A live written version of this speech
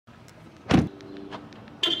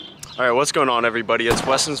Alright, what's going on everybody? It's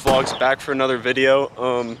Weston's Vlogs back for another video.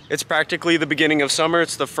 It's practically the beginning of summer.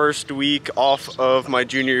 It's the first week off of my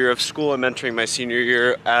junior year of school. I'm entering my senior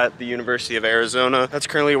year at the University of Arizona. That's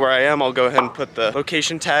currently where I am. I'll go ahead and put the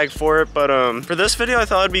location tag for it. But for this video, I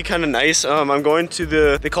thought it'd be kind of nice. I'm going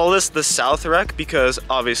to they call this the South Rec because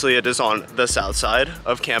obviously it is on the south side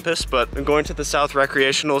of campus. But I'm going to the South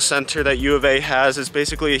Recreational Center that U of A has. It's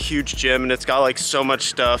basically a huge gym and it's got like so much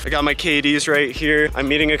stuff. I got my KDs right here. I'm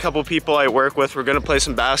meeting a couple people I work with. We're gonna play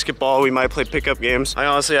some basketball. We might play pickup games. I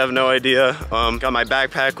honestly have no idea. Got my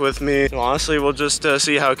backpack with me. So honestly, we'll just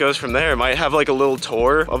see how it goes from there. Might have like a little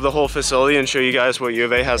tour of the whole facility and show you guys what U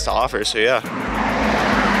of A has to offer. So yeah.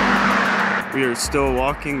 We are still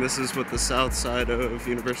walking. This is what the south side of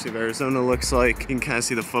University of Arizona looks like. You can kind of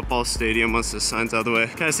see the football stadium once the sign's out of the way.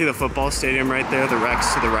 Kind of see the football stadium right there. The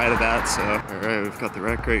rec's to the right of that. So, all right, we've got the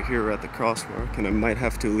rec right here. We're at the crosswalk, and I might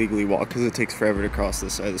have to illegally walk because it takes forever to cross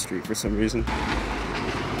this side of the street for some reason.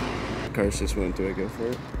 Cars just went. Do I go for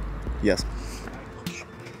it? Yes.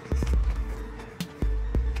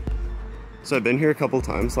 So I've been here a couple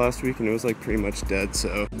times last week, and it was like pretty much dead.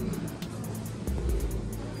 So.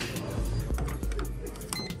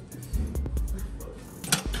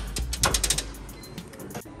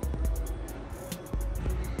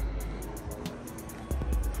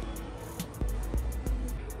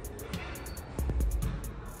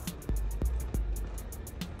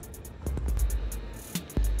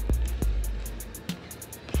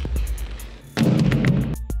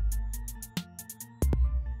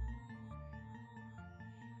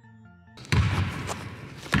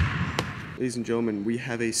 Ladies and gentlemen, we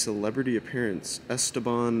have a celebrity appearance.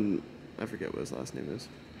 Esteban, I forget what his last name is.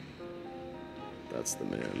 That's the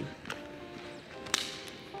man.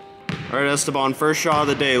 All right, Esteban, first shot of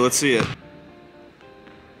the day. Let's see it.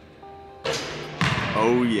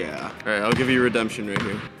 Oh yeah. All right, I'll give you redemption right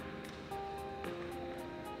here.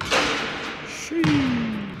 Sheesh.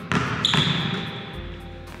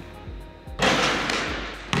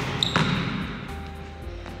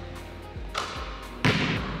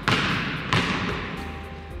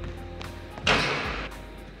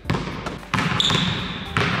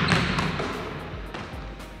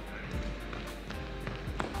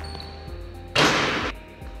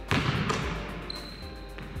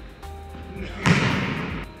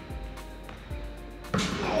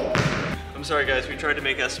 I'm sorry guys, we tried to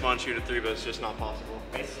make Esteban shoot a 3, but it's just not possible.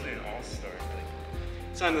 Basically an all-star.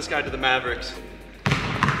 Sign this guy to the Mavericks.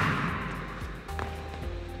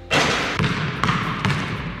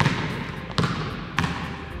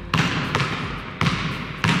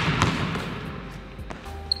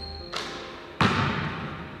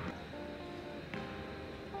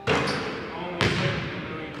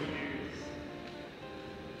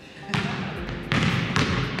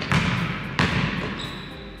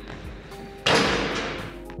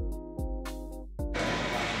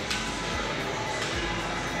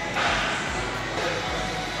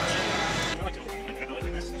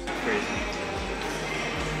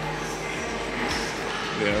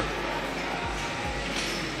 Yeah.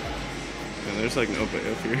 And there's like nobody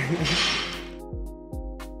up here.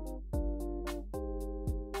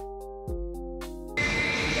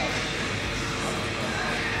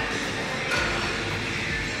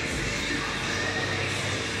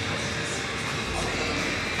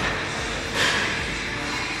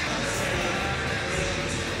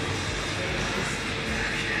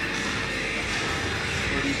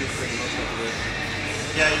 What do you do for most of this?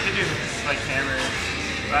 Yeah, you could do like cameras,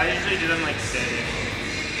 but I usually do them like standing.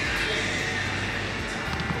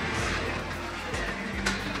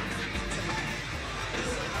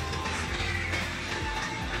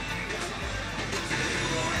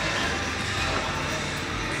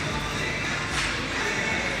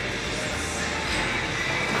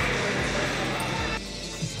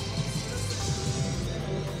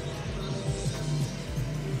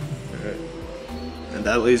 And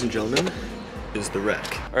that, ladies and gentlemen, is the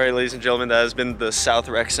rec. All right, ladies and gentlemen, that has been the South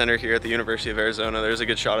Rec Center here at the University of Arizona. There's a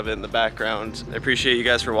good shot of it in the background. I appreciate you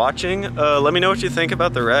guys for watching. Let me know what you think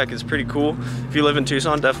about the rec. It's pretty cool. If you live in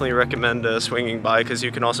Tucson, definitely recommend swinging by because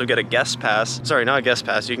you can also get a guest pass. Sorry, not a guest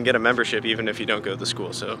pass. You can get a membership even if you don't go to the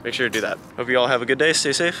school. So make sure to do that. Hope you all have a good day.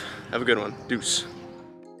 Stay safe. Have a good one. Deuce.